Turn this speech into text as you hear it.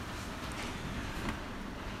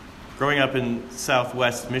Growing up in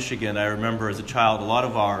southwest Michigan, I remember as a child, a lot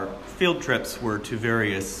of our field trips were to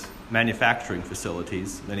various manufacturing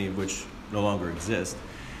facilities, many of which no longer exist.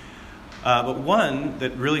 But one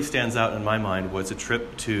that really stands out in my mind was a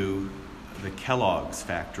trip to the Kellogg's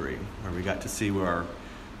factory, where we got to see where our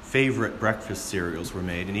favorite breakfast cereals were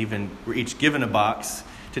made, and even were each given a box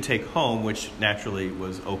to take home, which naturally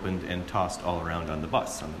was opened and tossed all around on the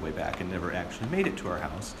bus on the way back and never actually made it to our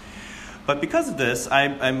house. But because of this,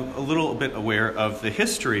 I'm a little bit aware of the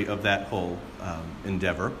history of that whole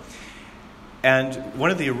endeavor. And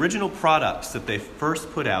one of the original products that they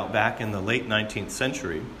first put out back in the late 19th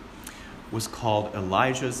century was called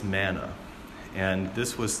Elijah's Manna. And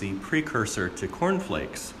this was the precursor to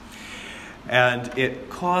cornflakes. And it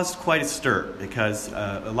caused quite a stir because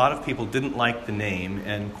a lot of people didn't like the name,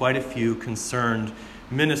 and quite a few concerned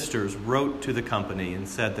ministers wrote to the company and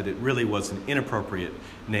said that it really was an inappropriate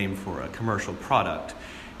name for a commercial product.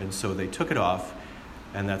 And so they took it off,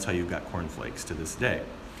 and that's how you've got cornflakes to this day.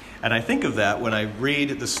 And I think of that when I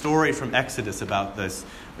read the story from Exodus about this,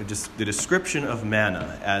 just the description of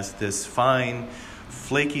manna as this fine,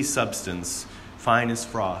 flaky substance, fine as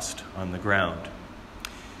frost on the ground.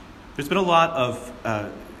 There's been a lot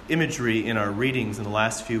of imagery in our readings in the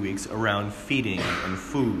last few weeks around feeding and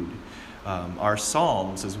food. Our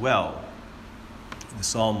Psalms as well. The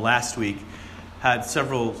Psalm last week had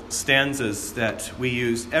several stanzas that we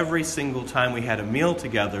used every single time we had a meal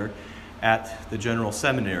together at the General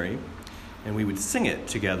Seminary, and we would sing it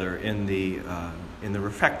together in the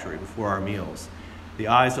refectory before our meals. The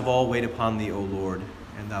eyes of all wait upon thee, O Lord,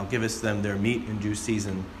 and thou givest them their meat in due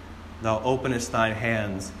season. Thou openest thine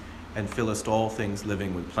hands and fillest all things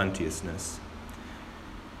living with plenteousness.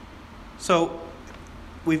 So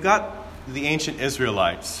we've got the ancient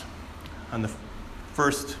Israelites on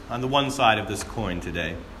the one side of this coin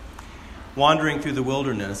today, wandering through the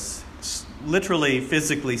wilderness, literally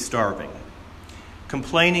physically starving,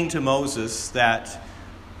 complaining to Moses that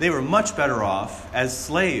they were much better off as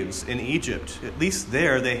slaves in Egypt. At least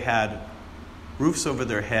there they had roofs over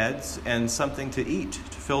their heads and something to eat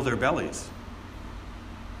to fill their bellies.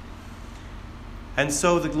 And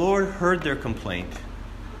so the Lord heard their complaint,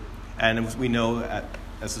 and as we know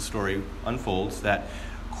as the story unfolds, that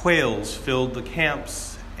quails filled the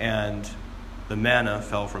camps and the manna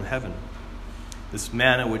fell from heaven. This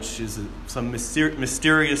manna, which is some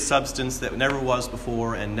mysterious substance that never was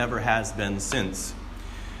before and never has been since.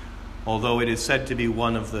 Although it is said to be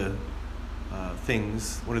one of the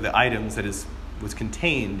items that was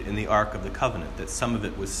contained in the Ark of the Covenant, that some of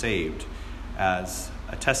it was saved as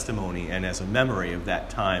a testimony and as a memory of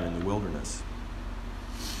that time in the wilderness.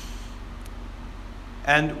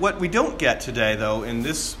 And what we don't get today, though, in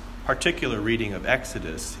this particular reading of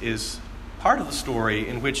Exodus is part of the story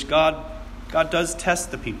in which God does test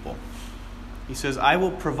the people. He says, I will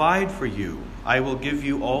provide for you. I will give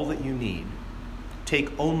you all that you need. Take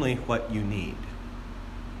only what you need.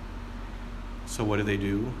 So what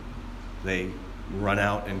do? They run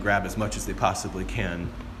out and grab as much as they possibly can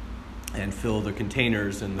and fill the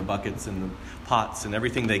containers and the buckets and the pots and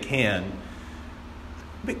everything they can,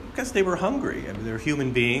 because they were hungry. I mean, they're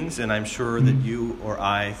human beings, and I'm sure that you or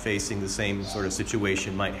I, facing the same sort of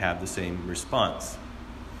situation, might have the same response.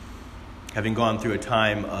 Having gone through a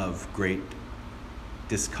time of great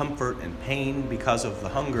discomfort and pain because of the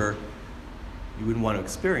hunger, you wouldn't want to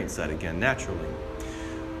experience that again, naturally.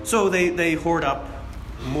 So they hoard up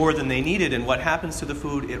more than they needed, and what happens to the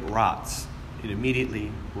food? It rots. It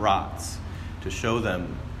immediately rots, to show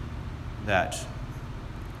them that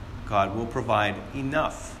God will provide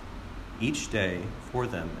enough each day for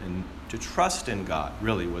them, and to trust in God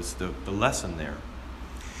really was the lesson there.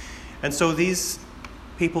 And so these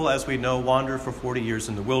people, as we know, wander for 40 years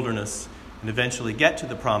in the wilderness and eventually get to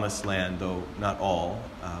the promised land, though not all.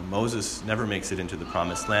 Moses never makes it into the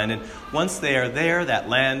promised land. And once they are there, that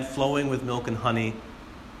land flowing with milk and honey,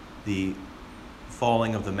 the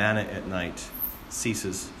falling of the manna at night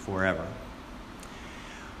ceases forever.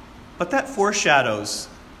 But that foreshadows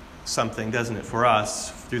something, doesn't it, for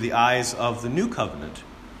us through the eyes of the new covenant.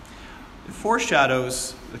 It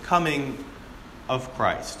foreshadows the coming of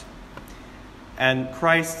Christ and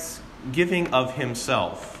Christ's giving of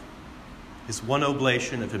himself, his one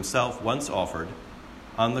oblation of himself once offered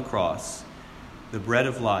on the cross, the bread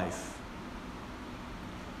of life,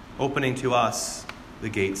 opening to us the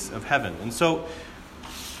gates of heaven. And so,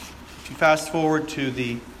 if you fast forward to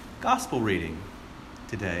the gospel reading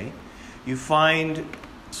today, you find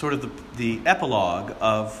sort of the epilogue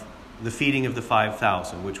of the feeding of the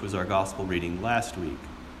 5,000, which was our gospel reading last week,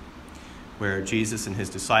 where Jesus and his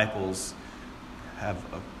disciples have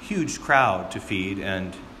a huge crowd to feed,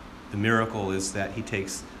 and The miracle is that he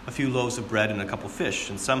takes a few loaves of bread and a couple fish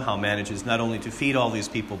and somehow manages not only to feed all these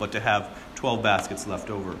people, but to have 12 baskets left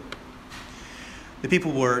over. The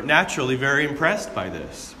people were naturally very impressed by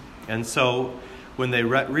this. And so when they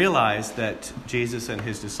realized that Jesus and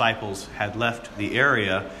his disciples had left the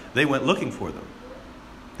area, they went looking for them.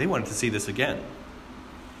 They wanted to see this again.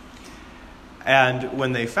 And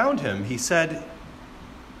when they found him, he said,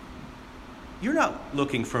 "You're not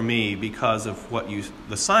looking for me because of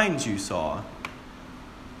the signs you saw,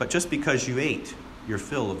 but just because you ate your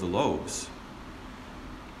fill of the loaves."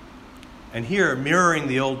 And here, mirroring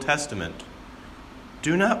the Old Testament,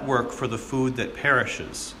 do not work for the food that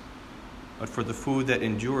perishes, but for the food that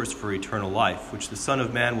endures for eternal life, which the Son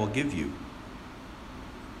of Man will give you.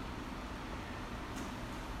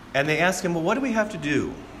 And they ask him, well, what do we have to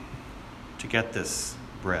do to get this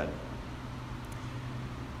bread?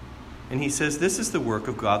 And he says, this is the work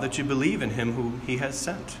of God, that you believe in him whom he has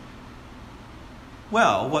sent.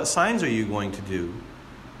 Well, what signs are you going to do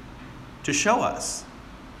to show us?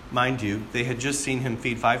 Mind you, they had just seen him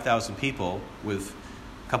feed 5,000 people with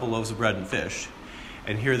a couple loaves of bread and fish.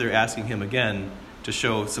 And here they're asking him again to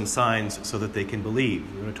show some signs so that they can believe.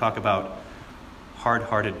 We're going to talk about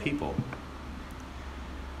hard-hearted people.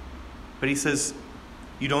 But he says,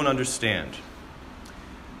 you don't understand.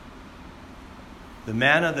 The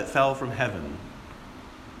manna that fell from heaven,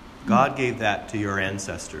 God gave that to your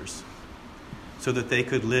ancestors so that they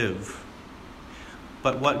could live.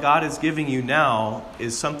 But what God is giving you now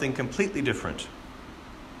is something completely different.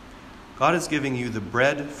 God is giving you the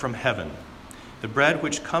bread from heaven, the bread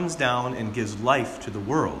which comes down and gives life to the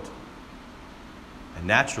world. And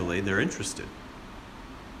naturally, they're interested.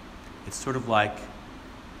 It's sort of like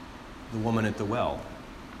the woman at the well,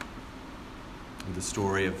 the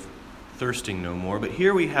story of thirsting no more. But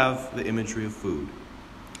here we have the imagery of food.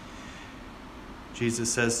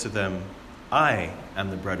 Jesus says to them, I am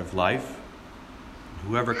the bread of life.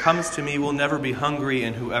 Whoever comes to me will never be hungry,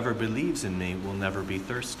 and whoever believes in me will never be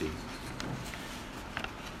thirsty.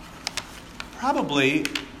 Probably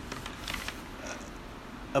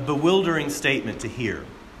a bewildering statement to hear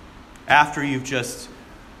after you've just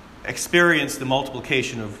experienced the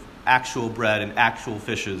multiplication of actual bread and actual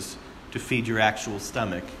fishes to feed your actual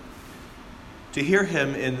stomach. To hear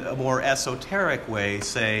him in a more esoteric way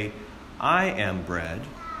say, I am bread.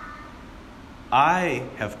 I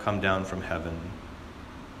have come down from heaven.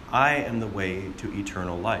 I am the way to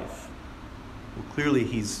eternal life. Well, clearly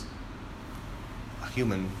he's a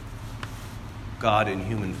human God in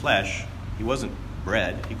human flesh. He wasn't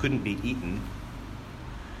bread. He couldn't be eaten.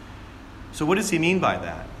 So what does he mean by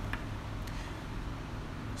that?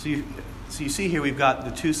 So you see here we've got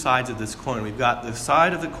the two sides of this coin. We've got the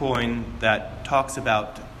side of the coin that talks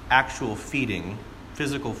about actual feeding,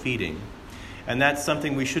 physical feeding. And that's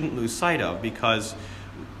something we shouldn't lose sight of, because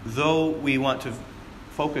though we want to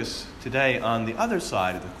focus today on the other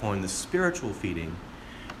side of the coin, the spiritual feeding,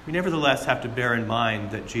 we nevertheless have to bear in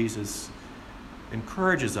mind that Jesus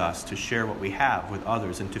encourages us to share what we have with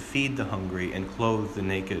others and to feed the hungry and clothe the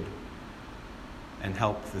naked and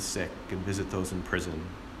help the sick and visit those in prison.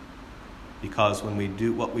 Because when we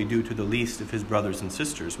do what we do to the least of his brothers and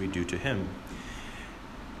sisters, we do to him.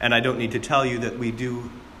 And I don't need to tell you that we do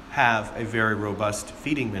have a very robust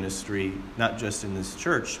feeding ministry, not just in this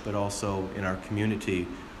church, but also in our community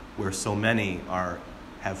where so many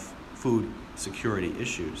have food security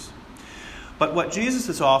issues. But what Jesus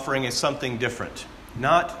is offering is something different,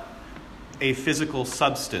 not a physical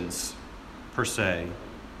substance per se,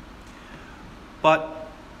 but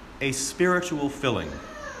a spiritual filling.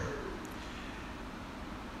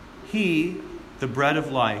 He, the bread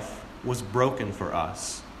of life, was broken for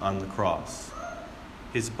us on the cross.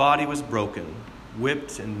 His body was broken,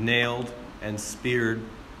 whipped and nailed and speared,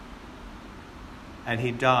 and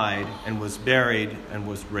he died and was buried and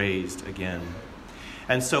was raised again.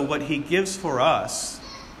 And so what he gives for us,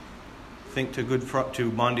 think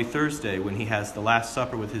to Maundy Thursday when he has the Last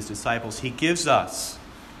Supper with his disciples, he gives us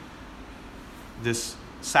this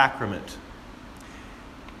sacrament.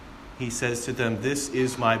 He says to them, this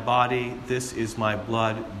is my body, this is my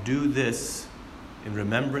blood, do this in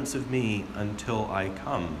remembrance of me until I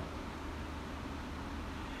come.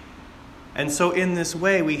 And so in this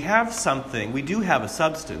way we have something, we do have a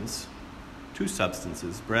substance, two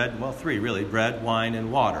substances, three really, bread, wine,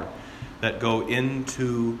 and water, that go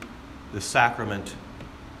into the sacrament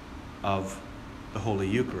of the Holy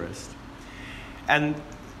Eucharist. And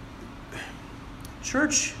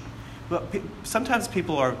church, sometimes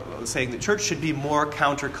people are saying that church should be more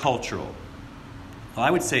countercultural. Well,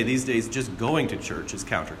 I would say these days just going to church is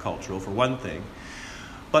countercultural, for one thing.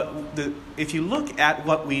 But if you look at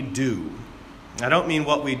what we do, I don't mean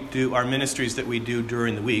what we do, our ministries that we do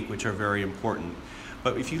during the week, which are very important,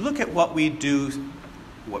 but if you look at what we do,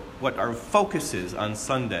 what our focus is on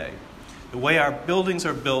Sunday, the way our buildings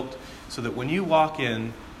are built so that when you walk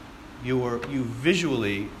in, you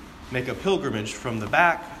visually make a pilgrimage from the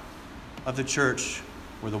back of the church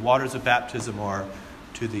where the waters of baptism are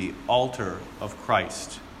to the altar of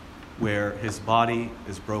Christ, where his body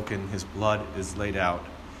is broken, his blood is laid out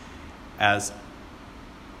as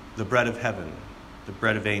the bread of heaven, the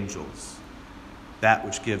bread of angels, that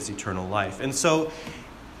which gives eternal life. And so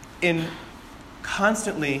in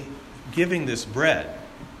constantly giving this bread,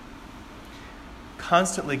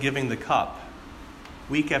 constantly giving the cup,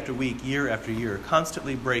 week after week, year after year,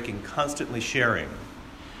 constantly breaking, constantly sharing,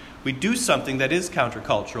 we do something that is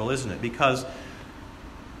countercultural, isn't it? Because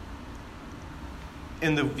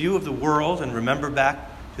in the view of the world, and remember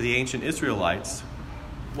back to the ancient Israelites,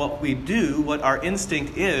 what we do, what our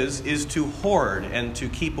instinct is to hoard and to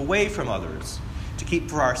keep away from others, to keep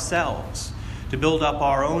for ourselves, to build up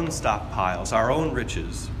our own stockpiles, our own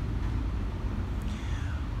riches.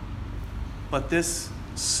 But this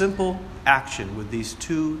simple action with these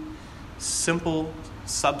two simple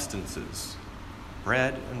substances,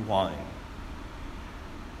 bread and wine,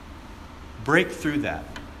 break through that.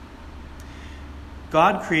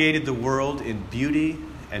 God created the world in beauty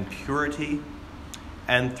and purity,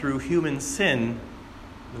 and through human sin,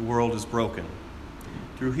 the world is broken.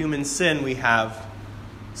 Through human sin, we have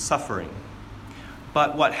suffering.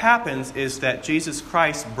 But what happens is that Jesus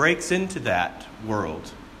Christ breaks into that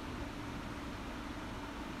world,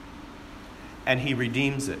 and he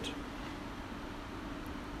redeems it.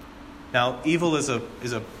 Now, evil is a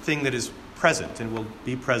thing that is present and will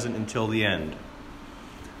be present until the end.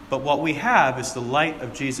 But what we have is the light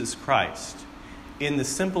of Jesus Christ in the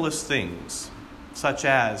simplest things, such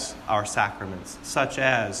as our sacraments, such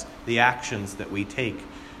as the actions that we take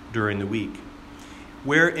during the week,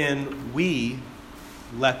 wherein we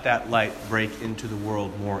let that light break into the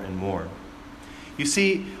world more and more. You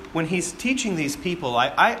see, when he's teaching these people,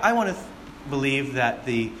 I want to believe that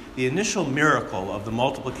the initial miracle of the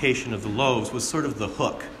multiplication of the loaves was sort of the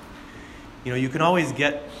hook. You know, you can always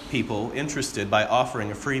get people interested by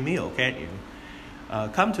offering a free meal, can't you?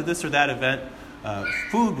 Come to this or that event,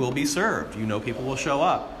 food will be served. You know, people will show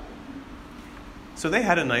up. So they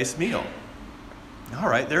had a nice meal. All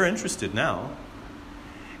right, they're interested now.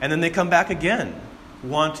 And then they come back again,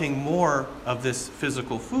 wanting more of this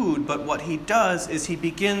physical food. But what he does is he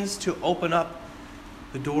begins to open up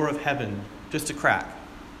the door of heaven just a crack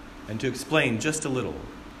and to explain just a little.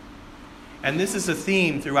 And this is a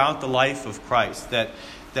theme throughout the life of Christ,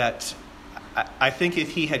 that I think if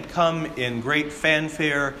he had come in great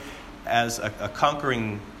fanfare as a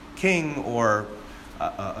conquering king or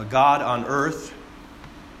a God on earth,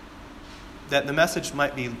 that the message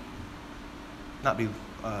might not be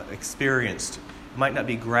experienced, it might not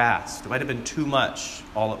be grasped, it might have been too much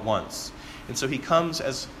all at once. And so he comes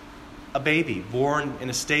as a baby born in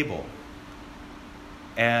a stable.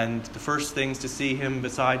 And the first things to see him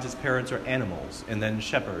besides his parents are animals, and then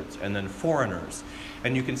shepherds, and then foreigners.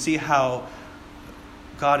 And you can see how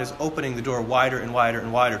God is opening the door wider and wider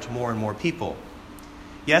and wider to more and more people.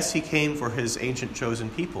 Yes, he came for his ancient chosen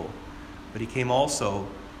people, but he came also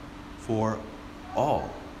for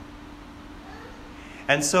all.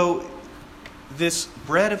 And so this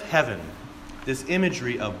bread of heaven, this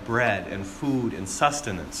imagery of bread and food and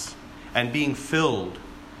sustenance and being filled,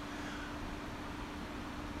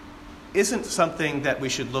 isn't something that we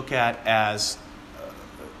should look at as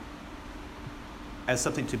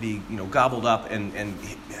something to be, gobbled up and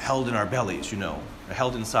held in our bellies, or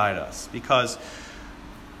held inside us, because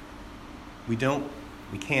we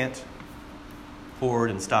can't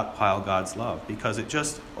hoard and stockpile God's love, because it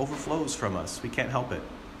just overflows from us. We can't help it.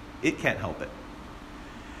 It can't help it.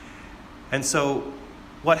 And so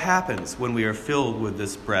what happens when we are filled with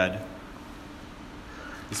this bread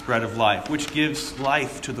of life, which gives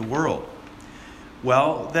life to the world?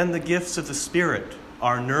 Well, then the gifts of the Spirit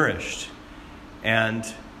are nourished, and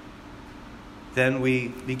then we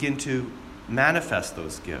begin to manifest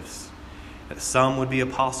those gifts. Some would be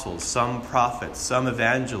apostles, some prophets, some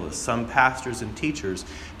evangelists, some pastors and teachers,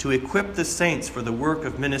 to equip the saints for the work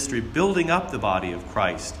of ministry, building up the body of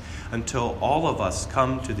Christ, until all of us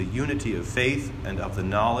come to the unity of faith and of the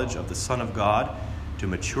knowledge of the Son of God, to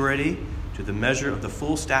maturity, to the measure of the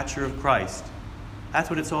full stature of Christ. That's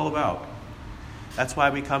what it's all about. That's why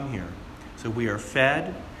we come here. So we are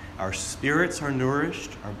fed, our spirits are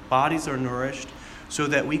nourished, our bodies are nourished, so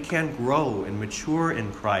that we can grow and mature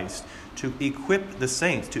in Christ, to equip the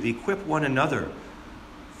saints, to equip one another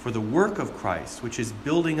for the work of Christ, which is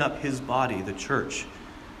building up his body, the church,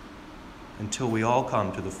 until we all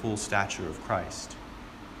come to the full stature of Christ.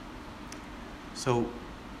 So,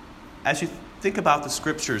 as you think about the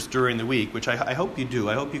scriptures during the week, which I hope you do,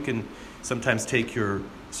 I hope you can sometimes take your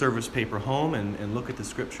service paper home and look at the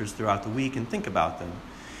scriptures throughout the week and think about them.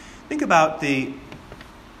 Think about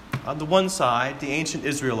on the one side, the ancient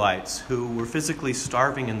Israelites who were physically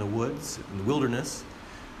starving in the woods, in the wilderness,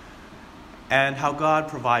 and how God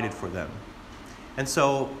provided for them. And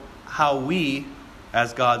so how we,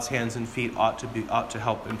 as God's hands and feet, ought to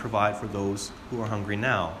help and provide for those who are hungry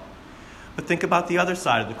now. But think about the other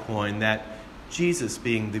side of the coin, that Jesus,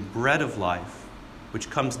 being the bread of life, which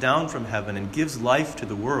comes down from heaven and gives life to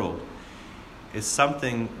the world, is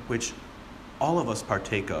something which all of us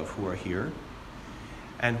partake of who are here,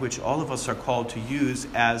 and which all of us are called to use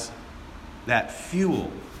as that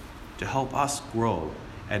fuel to help us grow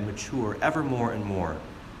and mature ever more and more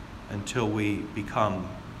until we become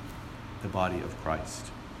the body of Christ.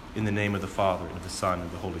 In the name of the Father, and of the Son, and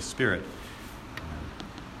of the Holy Spirit.